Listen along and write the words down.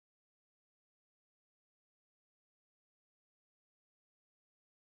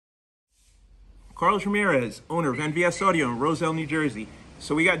Carlos Ramirez, owner of NVS Audio in Roselle, New Jersey.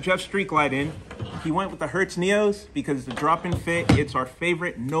 So we got Jeff's Street Glide in. He went with the Hertz Neos because the drop-in fit. It's our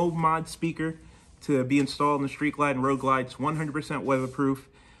favorite no-mod speaker to be installed in the Street Glide and Road Glide. It's 100% weatherproof.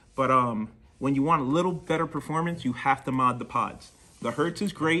 But when you want a little better performance, you have to mod the pods. The Hertz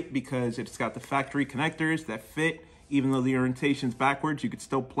is great because it's got the factory connectors that fit. Even though the orientation's backwards, you could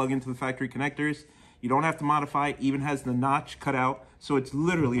still plug into the factory connectors. You don't have to modify. It even has the notch cut out, so it's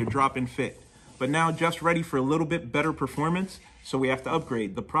literally a drop-in fit. But now just ready for a little bit better performance, so we have to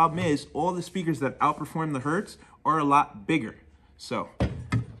upgrade. The problem is all the speakers that outperform the Hertz are a lot bigger. So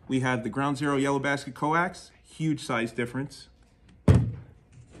we have the Ground Zero Yellow Basket Coax, huge size difference.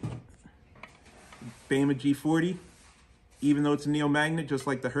 Bema G40, even though it's a Neo Magnet, just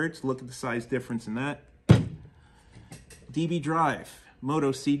like the Hertz, look at the size difference in that. DB Drive,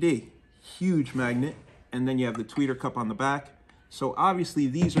 Moto CD, huge magnet, and then you have the tweeter cup on the back. So obviously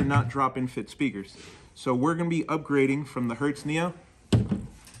these are not drop-in fit speakers. So we're gonna be upgrading from the Hertz Neo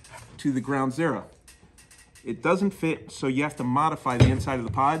to the Ground Zero. It doesn't fit, so you have to modify the inside of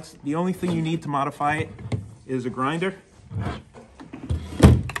the pods. The only thing you need to modify it is a grinder.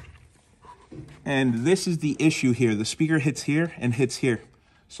 And this is the issue here. The speaker hits here and hits here.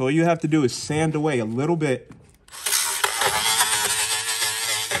 So all you have to do is sand away a little bit.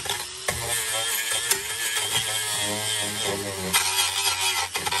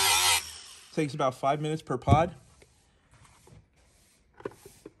 Takes about 5 minutes per pod,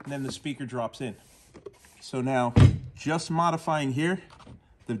 and then the speaker drops in. So now, just modifying here,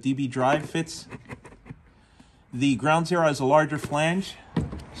 the DB Drive fits. The Ground Zero has a larger flange,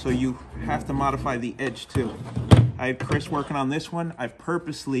 so you have to modify the edge too. I have Chris working on this one. I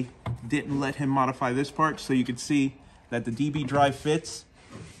purposely didn't let him modify this part so you could see that the DB Drive fits,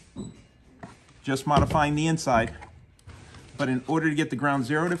 just modifying the inside. But in order to get the Ground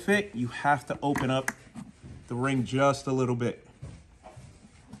Zero to fit, you have to open up the ring just a little bit.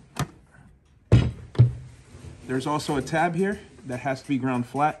 There's also a tab here that has to be ground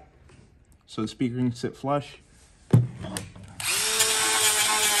flat, so the speaker can sit flush.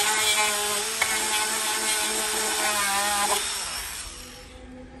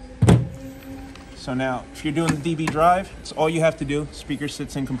 So now, if you're doing the DB Drive, it's all you have to do. Speaker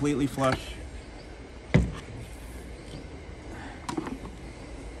sits in completely flush.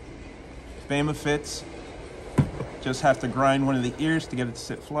 Bema fits. Just have to grind one of the ears to get it to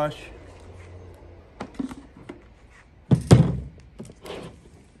sit flush.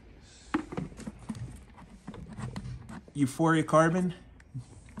 Euphoria Carbon.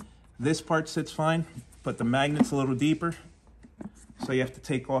 This part sits fine, but the magnet's a little deeper. So you have to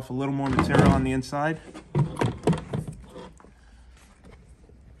take off a little more material on the inside.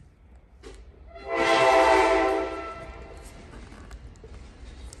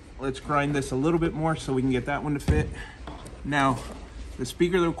 Let's grind this a little bit more so we can get that one to fit. Now, the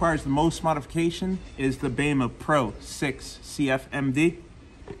speaker that requires the most modification is the Bema Pro 6 CFMD.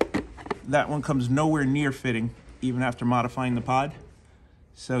 That one comes nowhere near fitting, even after modifying the pod.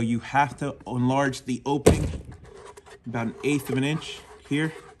 So you have to enlarge the opening about 1/8 of an inch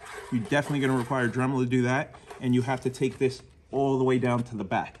here. You're definitely gonna require a Dremel to do that, and you have to take this all the way down to the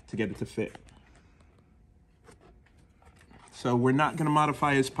back to get it to fit. So we're not going to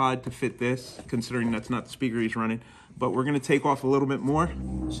modify his pod to fit this, considering that's not the speaker he's running, but we're going to take off a little bit more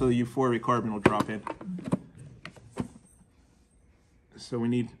so the Euphoria Carbon will drop in. So we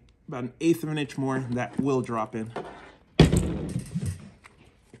need about 1/8 of an inch more, that will drop in.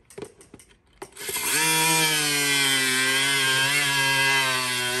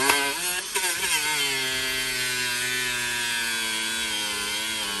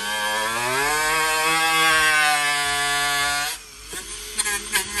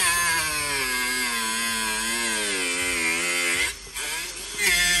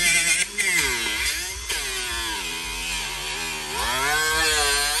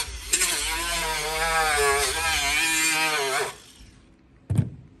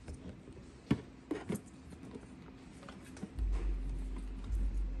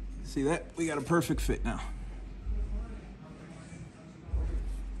 See that? We got a perfect fit now.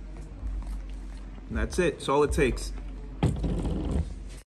 And that's it. That's all it takes.